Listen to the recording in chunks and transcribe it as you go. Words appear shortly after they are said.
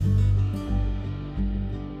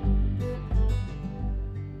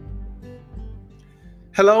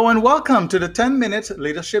Hello and welcome to the 10-Minute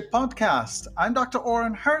Leadership Podcast. I'm Dr.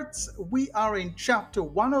 Oren Hertz. We are in chapter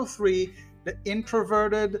 103, The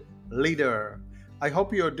Introverted Leader. I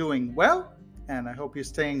hope you're doing well, and I hope you're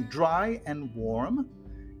staying dry and warm.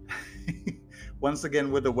 Once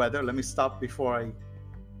again with the weather, let me stop before I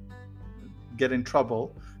get in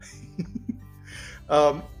trouble.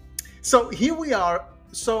 So here we are.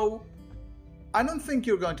 So I don't think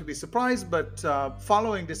you're going to be surprised, but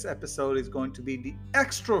following this episode is going to be the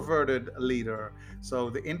extroverted leader. So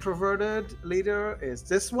the introverted leader is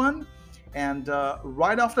this one. And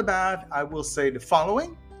right off the bat, I will say the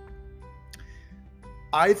following.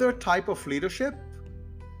 Either type of leadership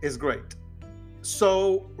is great.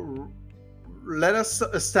 So let us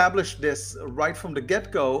establish this right from the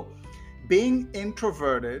get-go. Being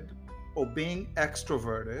introverted or being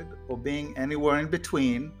extroverted or being anywhere in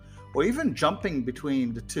between, or even jumping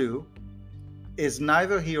between the two, is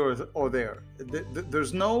neither here or there.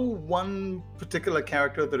 There's no one particular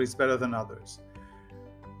character that is better than others,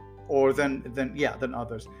 or than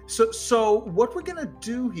others. So what we're gonna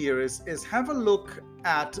do here is have a look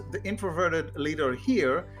at the introverted leader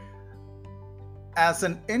here as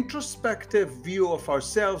an introspective view of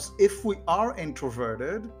ourselves if we are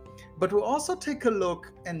introverted, but we'll also take a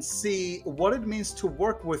look and see what it means to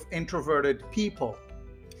work with introverted people.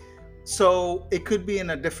 So it could be in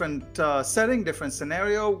a different setting, different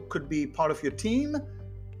scenario, could be part of your team.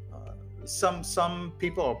 Some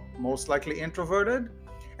people are most likely introverted,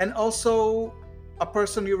 and also a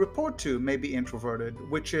person you report to may be introverted,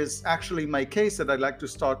 which is actually my case that I'd like to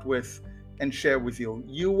start with and share with you.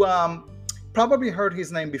 You probably heard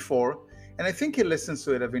his name before, and I think he listens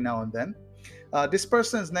to it every now and then. This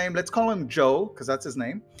person's name, let's call him Joe, because that's his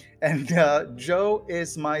name. And Joe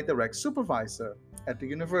is my direct supervisor at the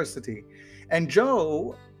university. And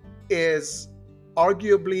Joe is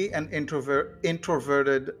arguably an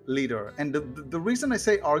introverted leader. And the reason I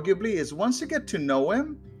say arguably is once you get to know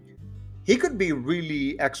him, he could be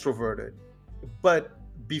really extroverted. But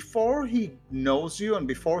before he knows you and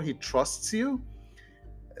before he trusts you,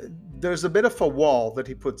 there's a bit of a wall that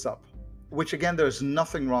he puts up, which again, there's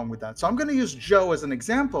nothing wrong with that. So I'm going to use Joe as an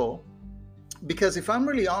example, because if I'm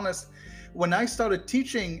really honest, when I started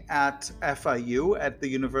teaching at FIU, at the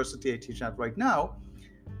university I teach at right now,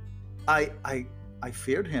 I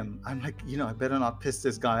feared him. I'm like, I better not piss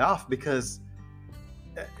this guy off, because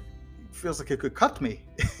it feels like he could cut me,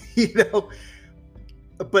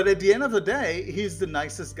 But at the end of the day, he's the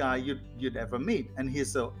nicest guy you'd ever meet, and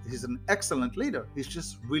he's an excellent leader. He's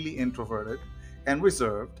just really introverted and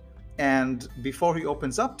reserved. And before he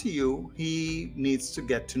opens up to you, he needs to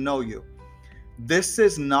get to know you. This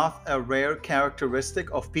is not a rare characteristic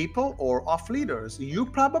of people or of leaders. You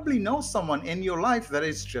probably know someone in your life that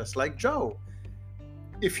is just like Joe.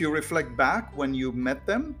 If you reflect back when you met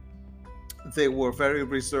them, they were very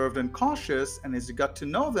reserved and cautious. And as you got to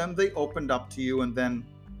know them, they opened up to you. And then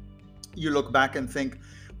you look back and think,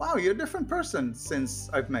 wow, you're a different person since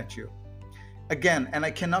I've met you. Again, and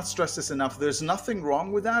I cannot stress this enough, there's nothing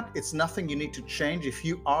wrong with that. It's nothing you need to change. If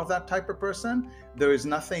you are that type of person, there is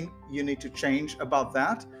nothing you need to change about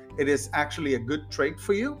that. It is actually a good trait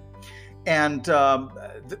for you. And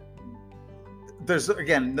there's,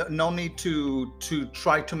 again, no need to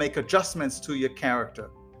try to make adjustments to your character.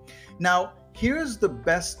 Now, here's the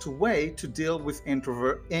best way to deal with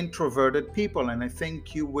introverted people. And I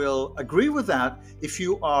think you will agree with that if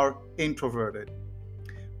you are introverted.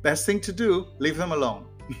 Best thing to do, leave them alone.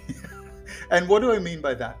 And what do I mean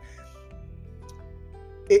by that?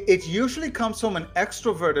 It usually comes from an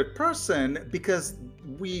extroverted person, because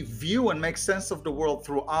we view and make sense of the world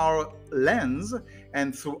through our lens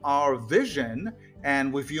and through our vision,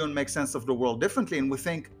 and we view and make sense of the world differently. And we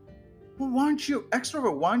think, well, why aren't you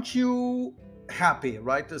extrovert? Why aren't you happy,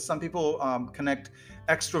 right? Some people connect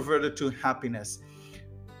extroverted to happiness.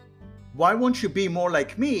 Why won't you be more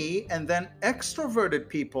like me? And then extroverted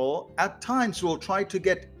people at times will try to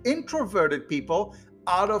get introverted people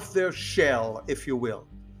out of their shell, if you will.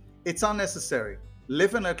 It's unnecessary.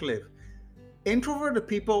 Live and let live. Introverted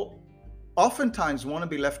people oftentimes want to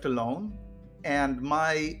be left alone. And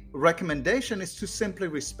my recommendation is to simply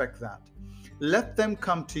respect that. Let them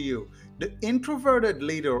come to you. The introverted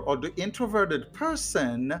leader or the introverted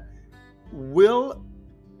person will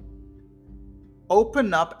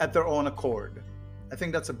open up at their own accord. I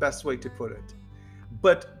think that's the best way to put it.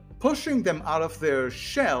 But pushing them out of their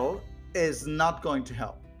shell is not going to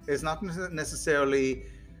help. It's not necessarily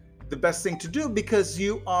the best thing to do, because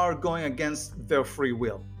you are going against their free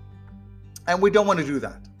will. And we don't want to do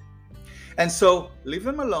that. And so leave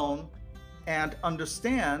them alone, and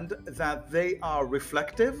understand that they are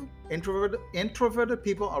reflective. Introverted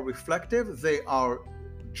people are reflective. They are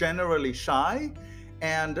generally shy,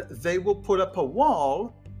 and they will put up a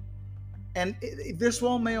wall, and this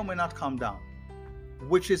wall may or may not come down,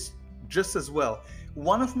 which is just as well.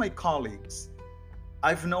 One of my colleagues,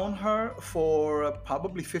 I've known her for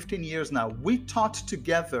probably 15 years now. We taught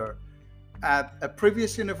together at a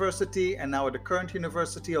previous university and now at the current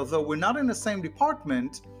university. Although we're not in the same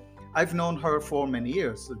department, I've known her for many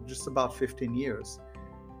years, just about 15 years.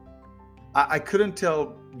 I couldn't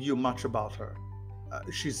tell you much about her.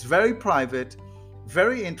 She's very private,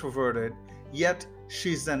 very introverted, yet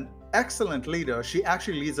she's an excellent leader. She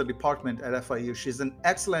actually leads a department at FIU. She's an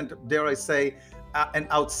excellent, dare I say, an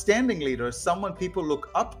outstanding leader, someone people look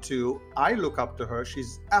up to. I look up to her.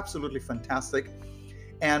 She's absolutely fantastic.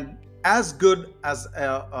 And as good as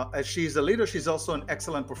she's a leader, she's also an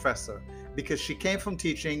excellent professor, because she came from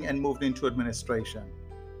teaching and moved into administration.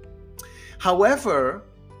 However,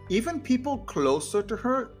 even people closer to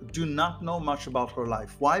her do not know much about her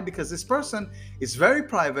life. Why? Because this person is very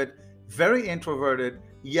private, very introverted,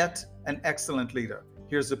 yet an excellent leader.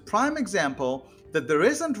 Here's a prime example that there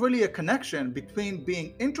isn't really a connection between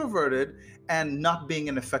being introverted and not being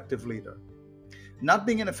an effective leader. Not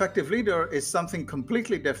being an effective leader is something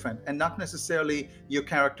completely different, and not necessarily your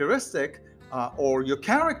characteristic or your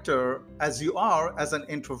character as you are as an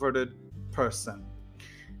introverted person.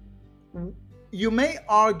 You may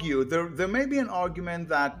argue, there may be an argument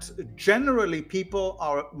that generally people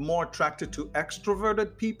are more attracted to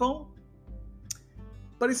extroverted people,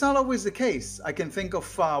 but it's not always the case. I can think of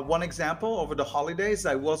one example. Over the holidays,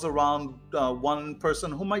 I was around one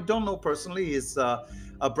person whom I don't know personally. He's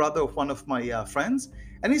a brother of one of my friends,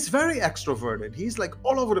 and he's very extroverted. He's like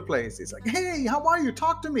all over the place. He's like, hey, how are you?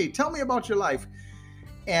 Talk to me. Tell me about your life.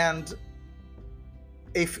 And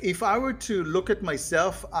if I were to look at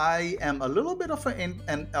myself, I am a little bit of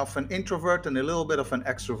an introvert and a little bit of an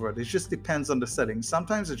extrovert. It just depends on the setting.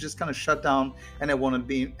 Sometimes I just kind of shut down and I want to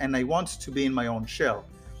be in my own shell.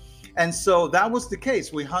 And so that was the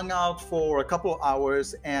case. We hung out for a couple of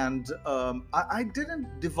hours, and I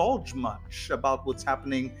didn't divulge much about what's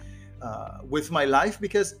happening with my life,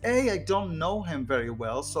 because I don't know him very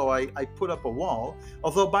well. So I put up a wall.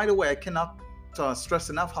 Although, by the way, I cannot stress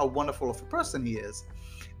enough how wonderful of a person he is.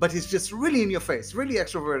 But he's just really in your face, really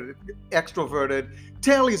extroverted,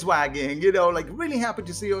 tail is wagging, like really happy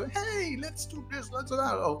to see you. Hey, let's do this, let's do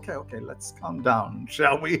that. Okay, let's calm down,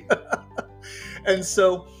 shall we? And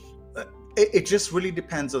so it just really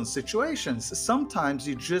depends on situations. Sometimes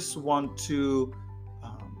you just want to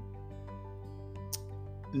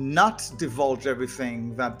not divulge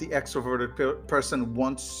everything that the extroverted person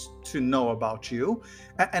wants to know about you,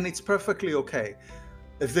 and it's perfectly okay.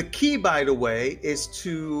 The key, by the way, is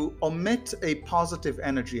to omit a positive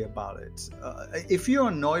energy about it. If you're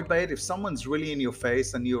annoyed by it, if someone's really in your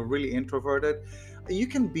face and you're really introverted, you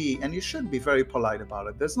can be, and you should be, very polite about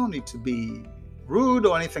it. There's no need to be rude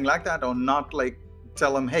or anything like that, or not like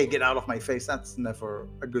tell them, hey, get out of my face. That's never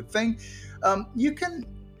a good thing. You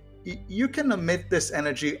can omit this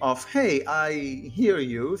energy of, hey, I hear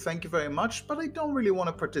you, thank you very much, but I don't really want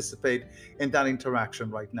to participate in that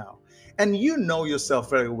interaction right now. And you know yourself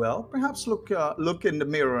very well. Perhaps look in the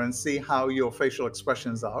mirror and see how your facial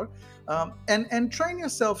expressions are, and train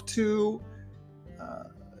yourself to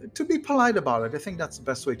be polite about it. I think that's the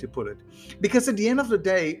best way to put it. Because at the end of the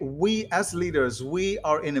day, we as leaders, we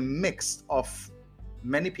are in a mix of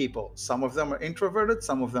many people. Some of them are introverted,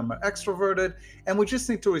 some of them are extroverted, and we just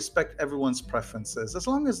need to respect everyone's preferences, as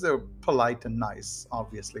long as they're polite and nice,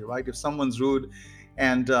 obviously, right? If someone's rude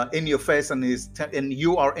and in your face, and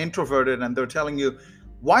you are introverted, and they're telling you,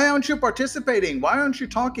 why aren't you participating? Why aren't you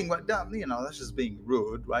talking? That's just being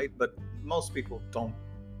rude, right? But most people don't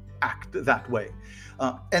act that way.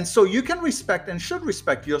 And so you can respect and should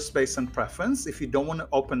respect your space and preference. If you don't want to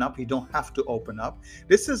open up, you don't have to open up.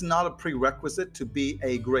 This is not a prerequisite to be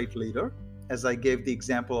a great leader, as I gave the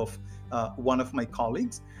example of one of my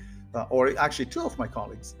colleagues, or actually two of my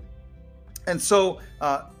colleagues. And so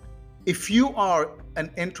if you are an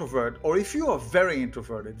introvert, or if you are very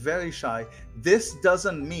introverted, very shy, this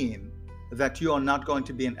doesn't mean that you are not going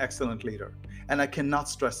to be an excellent leader. And I cannot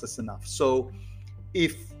stress this enough. So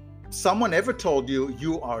if someone ever told you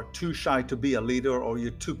you are too shy to be a leader, or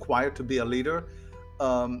you're too quiet to be a leader,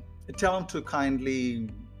 tell them to kindly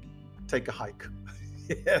take a hike.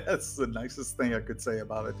 Yeah, that's the nicest thing I could say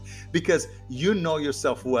about it, because you know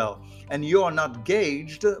yourself well, and you are not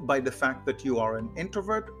gauged by the fact that you are an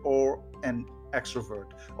introvert or an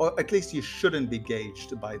extrovert, or at least you shouldn't be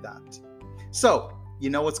gauged by that. So You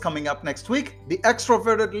know what's coming up next week? The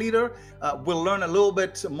extroverted leader. We'll learn a little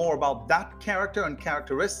bit more about that character and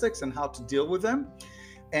characteristics and how to deal with them.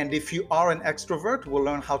 And if you are an extrovert, we'll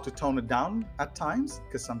learn how to tone it down at times,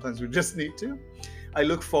 because sometimes we just need to. I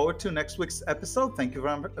look forward to next week's episode. Thank you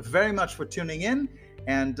very much for tuning in.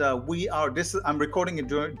 And I'm recording it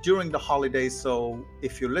during the holidays. So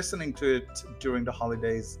if you're listening to it during the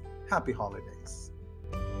holidays, happy holidays.